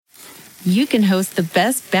you can host the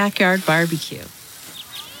best backyard barbecue.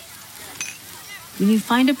 When you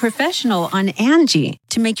find a professional on Angie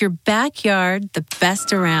to make your backyard the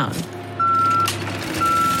best around.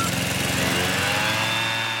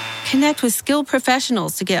 Connect with skilled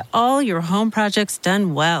professionals to get all your home projects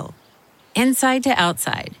done well. Inside to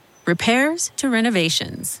outside, repairs to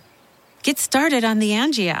renovations. Get started on the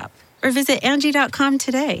Angie app or visit Angie.com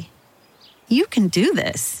today. You can do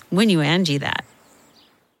this when you Angie that.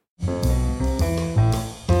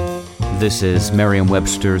 This is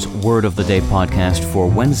Merriam-Webster's Word of the Day podcast for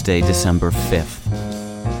Wednesday, December 5th.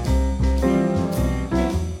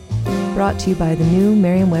 Brought to you by the new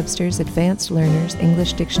Merriam-Webster's Advanced Learners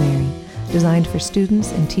English Dictionary, designed for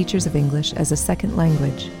students and teachers of English as a second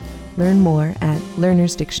language. Learn more at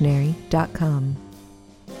learnersdictionary.com.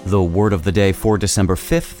 The word of the day for December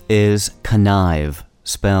 5th is connive,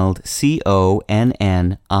 spelled C-O-N-N-I-V-E.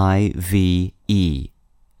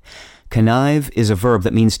 Connive is a verb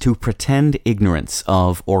that means to pretend ignorance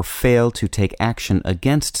of or fail to take action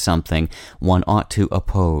against something one ought to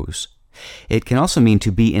oppose. It can also mean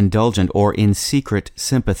to be indulgent or in secret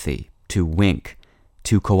sympathy, to wink,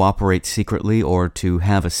 to cooperate secretly or to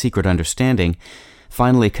have a secret understanding.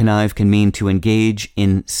 Finally, connive can mean to engage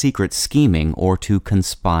in secret scheming or to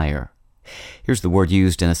conspire. Here's the word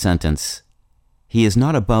used in a sentence. He is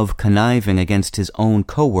not above conniving against his own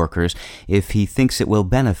co-workers if he thinks it will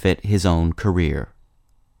benefit his own career.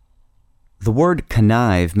 The word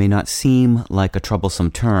connive may not seem like a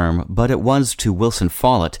troublesome term, but it was to Wilson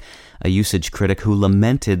Follett, a usage critic who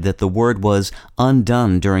lamented that the word was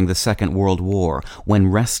undone during the Second World War,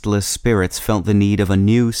 when restless spirits felt the need of a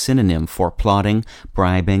new synonym for plotting,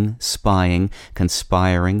 bribing, spying,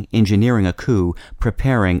 conspiring, engineering a coup,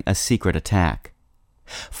 preparing a secret attack.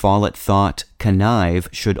 Follett thought connive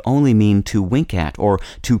should only mean to wink at or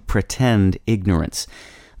to pretend ignorance.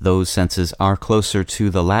 Those senses are closer to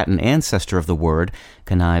the Latin ancestor of the word.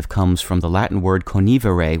 Connive comes from the Latin word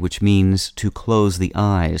connivēre, which means to close the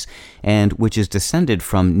eyes, and which is descended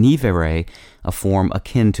from nivēre, a form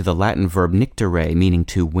akin to the Latin verb nictare, meaning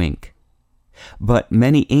to wink. But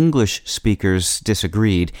many English speakers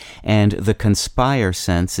disagreed, and the conspire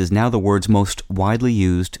sense is now the word's most widely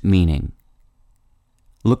used meaning.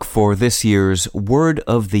 Look for this year's Word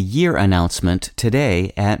of the Year announcement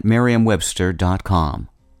today at Merriam-Webster.com.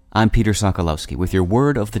 I'm Peter Sokolowski with your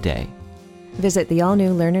Word of the Day. Visit the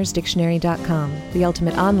all-new learnersdictionary.com, the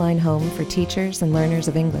ultimate online home for teachers and learners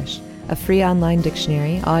of English. A free online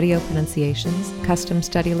dictionary, audio pronunciations, custom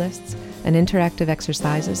study lists, and interactive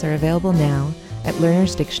exercises are available now at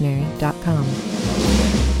learnersdictionary.com.